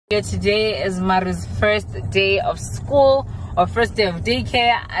Today is Maru's first day of school or first day of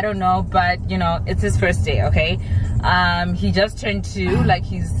daycare. I don't know, but you know, it's his first day, okay? He just turned 2, like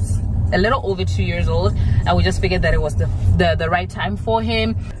he's a little over 2 years old, and we just figured that it was the right time for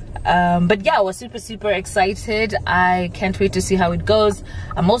him. But yeah, I was super excited. I can't wait to see how it goes.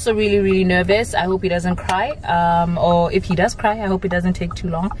 I'm also really nervous. I hope he doesn't cry, or if he does cry, I hope it doesn't take too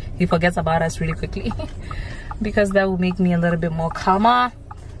long. He forgets about us really quickly because that will make me a little bit more calmer.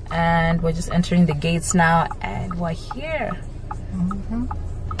 And we're just entering the gates now, and we're here.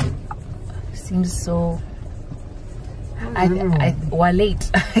 Seems so we're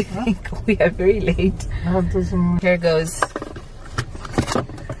late. I think we are very late. Here goes.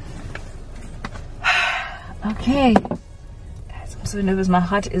 Okay. Guys, I'm so nervous. My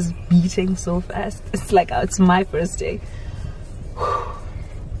heart is beating so fast. It's like it's my first day.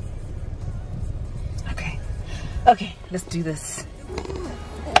 Okay, let's do this.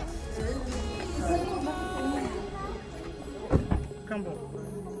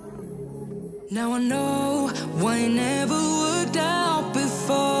 Now I know why I never worked out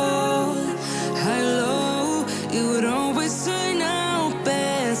before. Hello, it would always turn out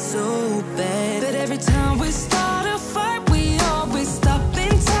bad, so bad. But every time we start a fight, we always stop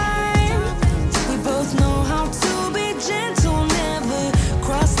in time. We both know how to be gentle, never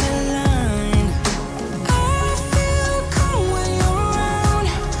cross the line. I feel calm when you're around,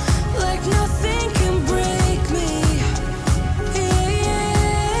 like nothing can break me.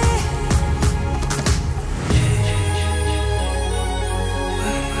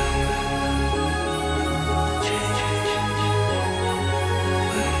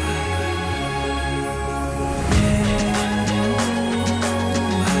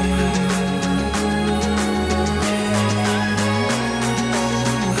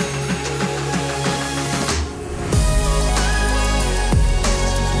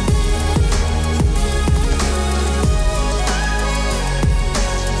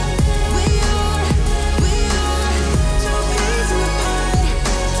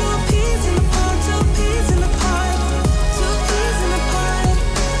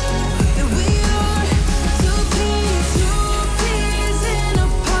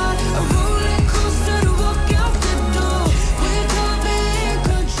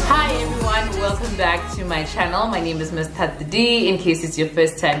 Back to my channel. My name is Miss Tat D. In case it's your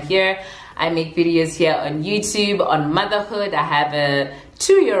first time here, I make videos here on YouTube on motherhood. I have a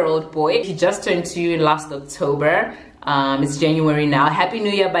 2-year-old boy. He just turned 2 last October. It's January now. Happy New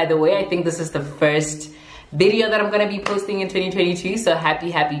Year, by the way. I think this is the first video that I'm gonna be posting in 2022, so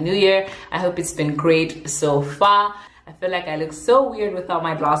happy New Year. I hope it's been great so far. I feel like I look so weird without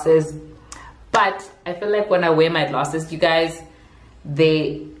my glasses, but I feel like when I wear my glasses, you guys,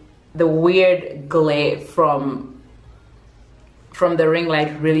 the weird glare from the ring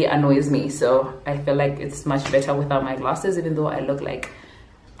light really annoys me. So I feel like it's much better without my glasses, even though I look like...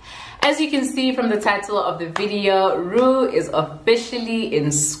 As you can see from the title of the video, Rue is officially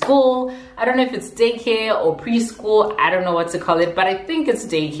in school. I don't know if it's daycare or preschool. I don't know what to call it, but I think it's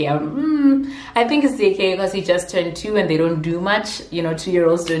daycare. I think it's daycare because he just turned 2 and they don't do much. You know,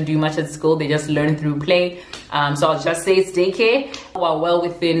 2-year-olds don't do much at school. They just learn through play. So I'll just say it's daycare. We're well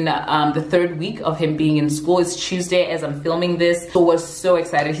within the 3rd week of him being in school. It's Tuesday as I'm filming this. So we're so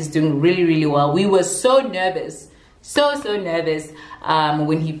excited. He's doing really well. We were so nervous. So nervous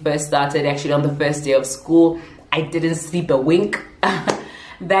when he first started. Actually, on the first day of school, I didn't sleep a wink.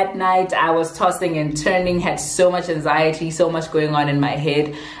 That night I was tossing and turning, had so much anxiety, so much going on in my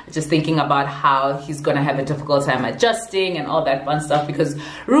head, just thinking about how he's gonna have a difficult time adjusting and all that fun stuff, because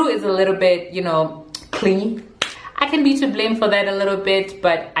Rue is a little bit, you know, clingy. I can be to blame for that a little bit,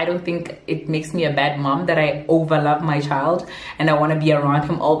 but I don't think it makes me a bad mom that I overlove my child and I want to be around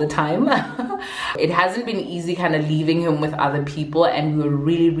him all the time. It hasn't been easy kind of leaving him with other people, and we were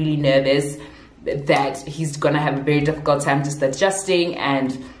really nervous that he's gonna have a very difficult time just adjusting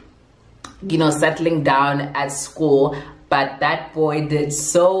and, you know, settling down at school. But that boy did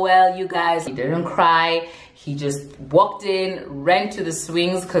so well, you guys. He didn't cry. He just walked in, ran to the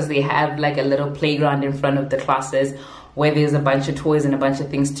swings, because they have like a little playground in front of the classes where there's a bunch of toys and a bunch of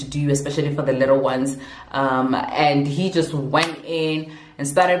things to do, especially for the little ones. And he just went in and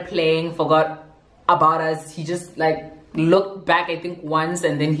started playing, forgot about us. He just like looked back, I think once,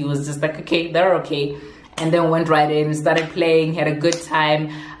 and then he was just like, okay, they're okay. And then went right in, started playing, had a good time.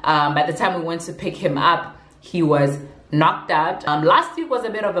 By the time we went to pick him up, he was knocked out. Last week was a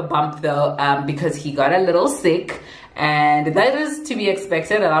bit of a bump though, because he got a little sick, and that is to be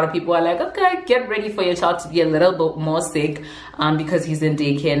expected. A lot of people are like, okay, get ready for your child to be a little bit more sick, because he's in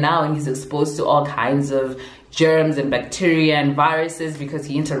daycare now and he's exposed to all kinds of, germs and bacteria and viruses because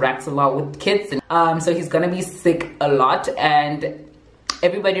he interacts a lot with kids. And, so he's gonna be sick a lot. And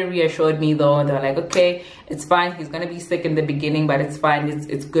everybody reassured me though. They're like, okay, it's fine. He's gonna be sick in the beginning, but it's fine.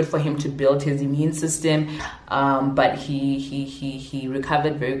 It's good for him to build his immune system. But he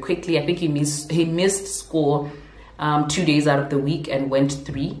recovered very quickly. I think he missed school 2 days out of the week and went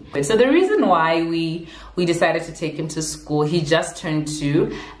 3. So the reason why we decided to take him to school, he just turned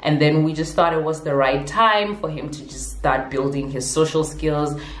 2, and then we just thought it was the right time for him to just start building his social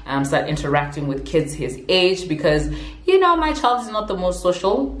skills, start interacting with kids his age, because you know, my child is not the most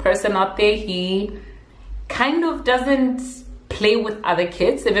social person out there. He kind of doesn't play with other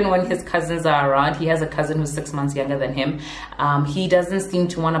kids even when his cousins are around. He has a cousin who's 6 months younger than him. He doesn't seem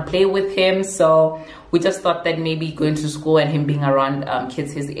to want to play with him, so we just thought that maybe going to school and him being around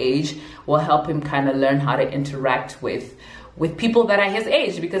kids his age will help him kind of learn how to interact with people that are his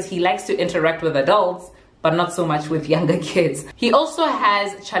age, because he likes to interact with adults but not so much with younger kids. He also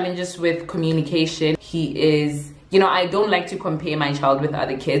has challenges with communication. He is, you know, I don't like to compare my child with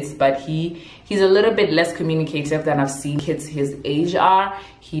other kids, but he's a little bit less communicative than I've seen kids his age are.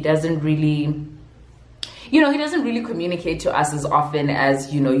 He doesn't really, you know, he doesn't really communicate to us as often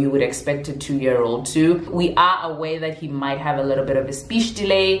as, you know, you would expect a 2-year-old to. We are aware that he might have a little bit of a speech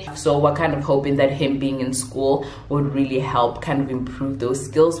delay, so we're kind of hoping that him being in school would really help kind of improve those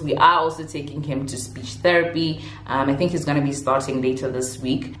skills. We are also taking him to speech therapy. I think he's going to be starting later this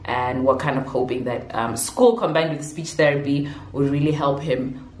week, and we're kind of hoping that school combined with speech therapy would really help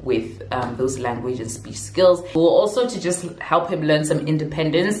him with those language and speech skills. We'll also to just help him learn some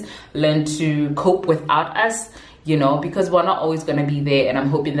independence, learn to cope without us, you know, because we're not always going to be there. And I'm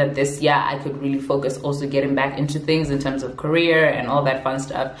hoping that this year I could really focus also getting back into things in terms of career and all that fun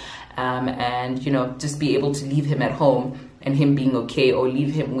stuff, and you know, just be able to leave him at home and him being okay, or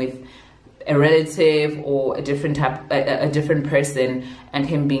leave him with a relative or a different person and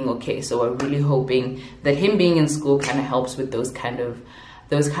him being okay. So we're really hoping that him being in school kind of helps with those kind of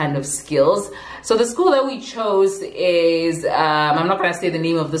skills. So the school that we chose is, I'm not gonna say the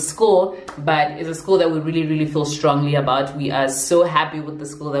name of the school, but it's a school that we really feel strongly about. We are so happy with the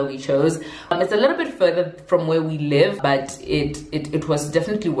school that we chose. It's a little bit further from where we live, but it was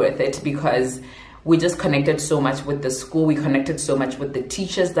definitely worth it, because we just connected so much with the school. We connected so much with the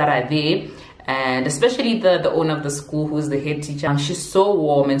teachers that are there, and especially the owner of the school, who's the head teacher. She's so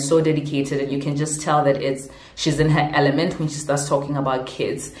warm and so dedicated, and you can just tell that she's in her element when she starts talking about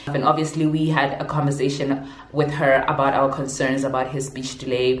kids. And obviously we had a conversation with her about our concerns about his speech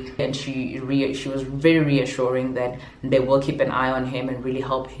delay, and she was very reassuring that they will keep an eye on him and really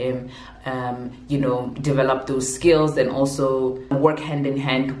help him you know, develop those skills, and also work hand in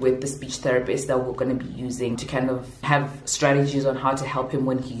hand with the speech therapist that we're going to be using to kind of have strategies on how to help him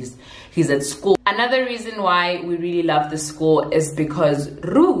when he's at school. Another reason why we really love the school is because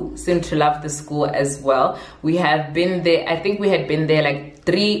Rue seemed to love the school as well. We have been there, I think we had been there like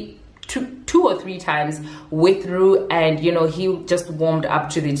two or three times with Rue, and you know, he just warmed up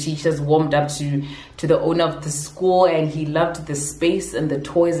to the teachers, warmed up to the owner of the school, and he loved the space and the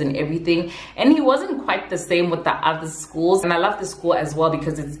toys and everything. And he wasn't quite the same with the other schools. And I love the school as well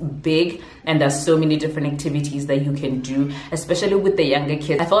because it's big and there's so many different activities that you can do, especially with the younger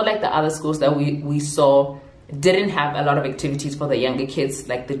kids. I felt like the other schools that we saw didn't have a lot of activities for the younger kids,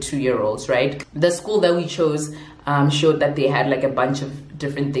 like the 2-year-olds, right? The school that we chose showed that they had like a bunch of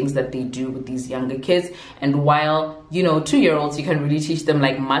different things that they do with these younger kids. And while, you know, 2-year-olds, you can really teach them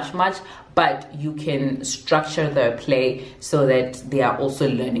like much, but you can structure their play so that they are also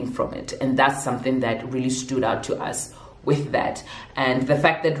learning from it. And that's something that really stood out to us with that. And the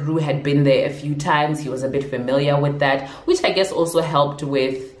fact that Rue had been there a few times, he was a bit familiar with that, which I guess also helped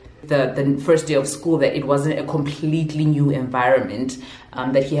with the first day of school, that it wasn't a completely new environment,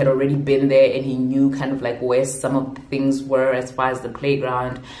 that he had already been there and he knew kind of like where some of the things were as far as the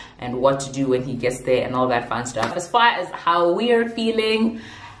playground and what to do when he gets there and all that fun stuff. As far as how we are feeling,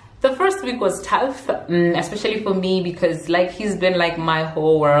 the first week was tough, especially for me, because like he's been like my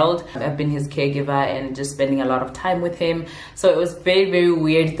whole world. I've been his caregiver and just spending a lot of time with him. So it was very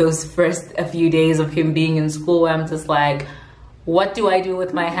weird those first a few days of him being in school. I'm just like, what do I do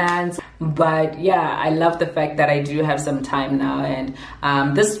with my hands? But yeah, I love the fact that I do have some time now,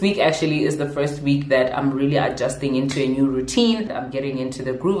 and this week actually is the first week that I'm really adjusting into a new routine. I'm getting into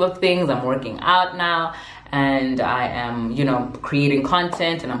the groove of things. I'm working out now, and I am, you know, creating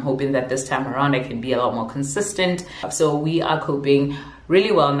content, and I'm hoping that this time around I can be a lot more consistent. So we are coping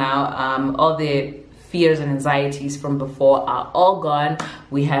really well now. All the fears and anxieties from before are all gone.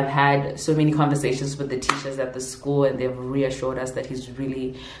 We have had so many conversations with the teachers at the school, and they've reassured us that he's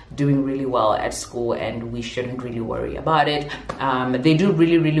really doing really well at school and we shouldn't really worry about it. They do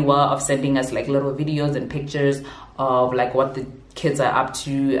really well of sending us like little videos and pictures of like what the kids are up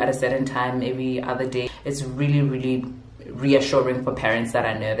to at a certain time every other day. It's really reassuring for parents that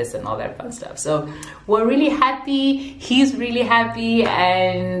are nervous and all that fun stuff. So we're really happy, he's really happy,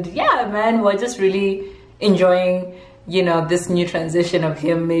 and yeah man, we're just really enjoying, you know, this new transition of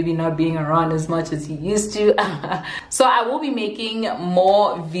him maybe not being around as much as he used to. So I will be making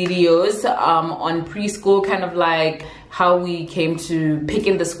more videos on preschool, kind of like how we came to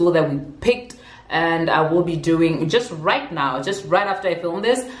picking the school that we picked. And I will be doing, just right now, just right after I film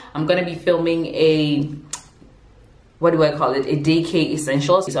this, I'm gonna be filming a, what do I call it, a daycare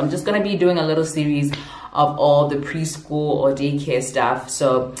essentials. So I'm just gonna be doing a little series of all the preschool or daycare stuff.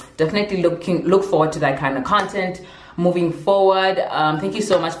 So definitely look forward to that kind of content moving forward. Thank you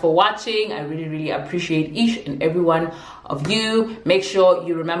so much for watching. I really appreciate each and every one of you. Make sure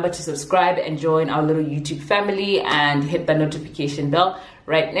you remember to subscribe and join our little YouTube family and hit the notification bell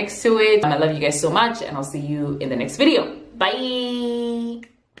right next to it. I love you guys so much, and I'll see you in the next video. Bye.